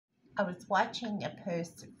I was watching a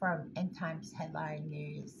post from End Times Headline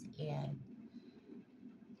News, and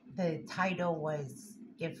the title was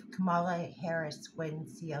 "If Kamala Harris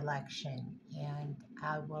Wins the Election," and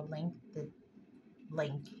I will link the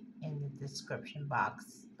link in the description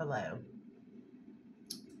box below.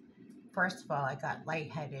 First of all, I got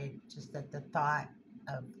lightheaded just at the thought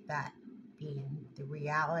of that being the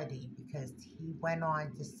reality, because he went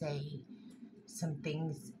on to say some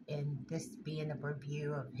things in this being a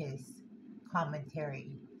review of his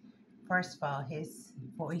commentary. First of all, his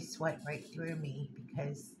voice went right through me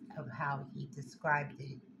because of how he described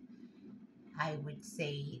it. I would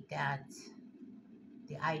say that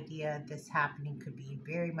the idea of this happening could be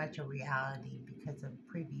very much a reality because of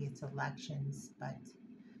previous elections. But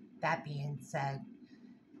that being said,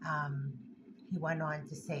 um, he went on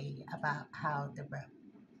to say about how the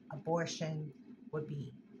abortion would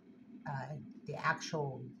be, uh, the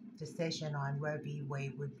actual decision on Roe v.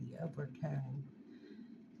 Wade would be overturned,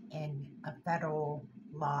 and a federal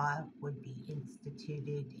law would be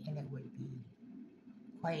instituted, and it would be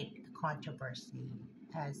quite a controversy,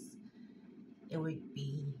 as it would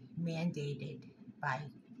be mandated by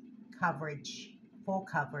coverage, full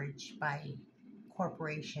coverage by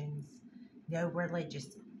corporations. No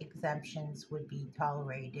religious exemptions would be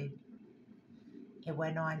tolerated. It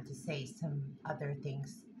went on to say some other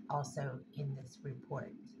things also in this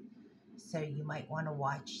report. So you might want to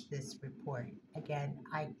watch this report. Again,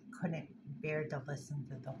 I couldn't bear to listen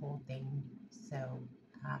to the whole thing. So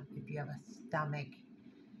if you have a stomach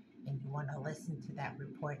and you want to listen to that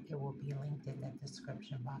report, it will be linked in the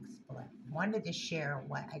description box below. I wanted to share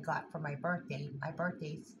what I got for my birthday. My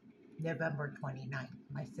birthday's November 29th.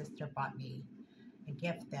 My sister bought me a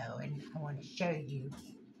gift though, and I want to show you.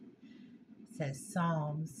 It says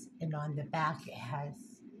Psalms, and on the back it has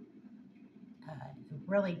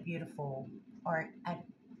really beautiful art.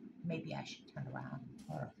 Maybe I should turn around.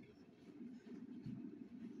 Or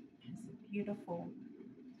it's a beautiful.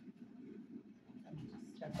 Let me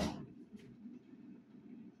just turn around.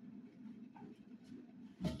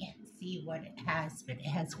 You can't see what it has, but it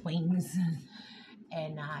has wings,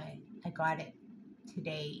 and I got it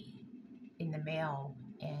today in the mail,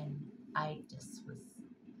 and I just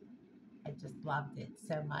loved it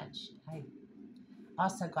so much. I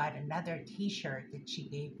also got another T-shirt that she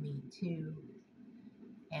gave me too,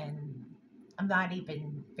 and I'm not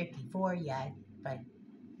even 54 yet, but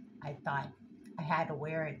I thought I had to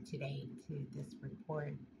wear it today to this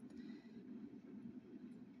report.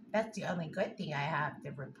 That's the only good thing I have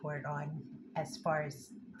to report on as far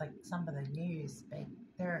as like some of the news, but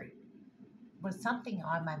there was something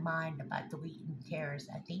on my mind about the wheat and tares.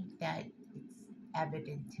 I think that it's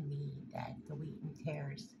evident to me that the wheat and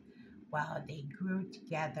tares, while they grew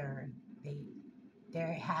together,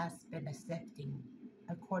 there has been a sifting,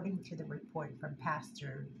 according to the report from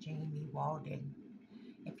Pastor Jamie Walden.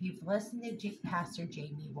 If you've listened to Pastor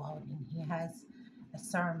Jamie Walden, he has a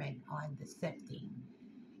sermon on the sifting,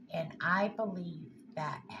 and I believe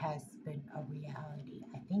that has been a reality.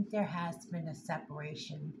 I think there has been a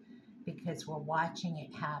separation because we're watching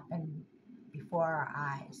it happen before our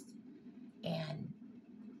eyes. And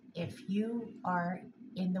if you are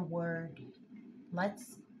in the Word,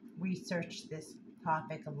 let's research this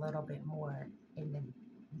topic a little bit more.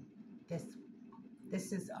 This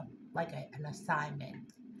this is an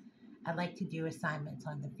assignment. I like to do assignments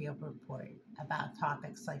on the field report about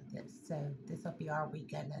topics like this. So this will be our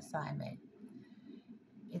weekend assignment.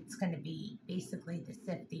 It's going to be basically the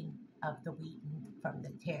sifting of the wheat from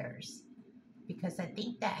the tares, because I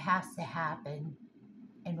think that has to happen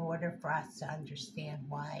in order for us to understand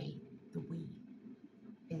why the wheat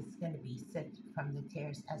is going to be sifted from the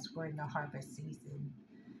tares as we're in the harvest season,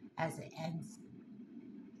 as it ends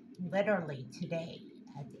literally today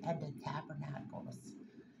at the end of Tabernacles.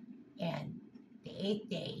 And the 8th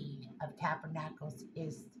day of Tabernacles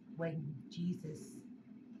is when Jesus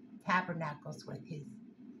tabernacles with his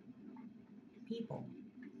people.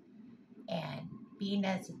 And being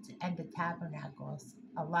as it's the end of Tabernacles,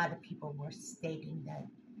 a lot of people were stating that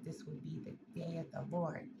this would be the day of the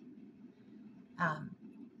Lord.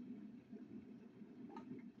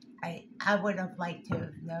 I would have liked to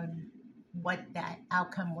have known what that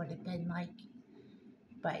outcome would have been like,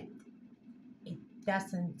 but it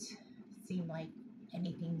doesn't seem like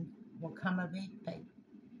anything will come of it, but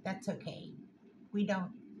that's okay. We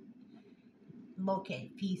don't look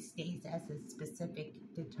at feast days as a specific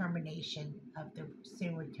determination of the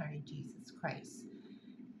soon returning Jesus Christ.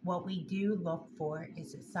 What we do look for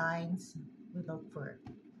is the signs. We look for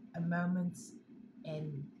moments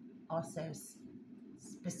and also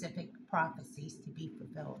specific prophecies to be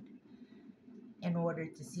fulfilled. in order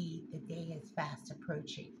to see the day is fast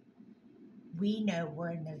approaching. We know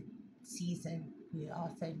we're in the season. We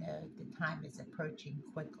also know the time is approaching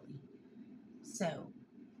quickly. So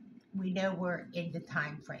we know we're in the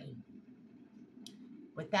time frame.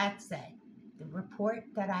 With that said, the report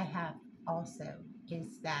that I have also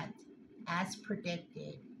is that, as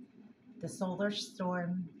predicted, the solar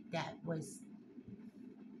storm that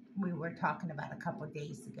we were talking about a couple of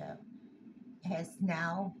days ago has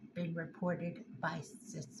now been reported by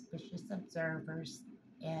suspicious observers,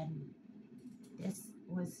 and this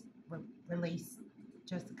was released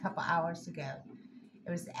just a couple hours ago.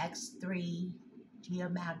 It was the X3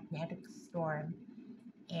 geomagnetic storm,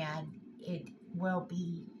 and it will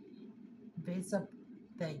be visible.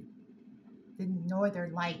 The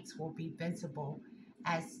northern lights will be visible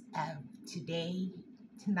as of today,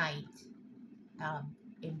 tonight,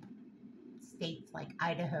 in states like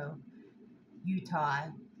Idaho, Utah,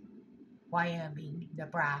 Wyoming,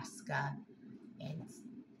 Nebraska, and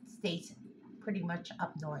states pretty much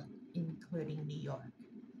up north, including New York.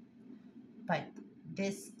 But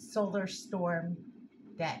this solar storm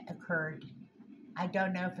that occurred, I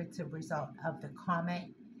don't know if it's a result of the comet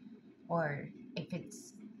or if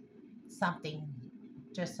it's something,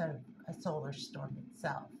 just a solar storm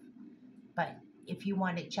itself. But if you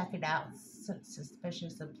want to check it out,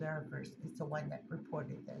 Suspicious Observers is the one that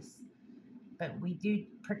reported this. But we do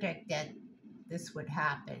predict that this would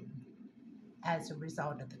happen as a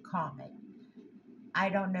result of the comet. I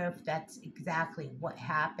don't know if that's exactly what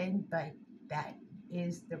happened, but that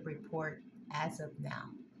is the report as of now.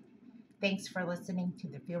 Thanks for listening to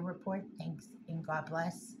the Field Report. Thanks and God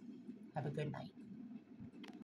bless. Have a good night.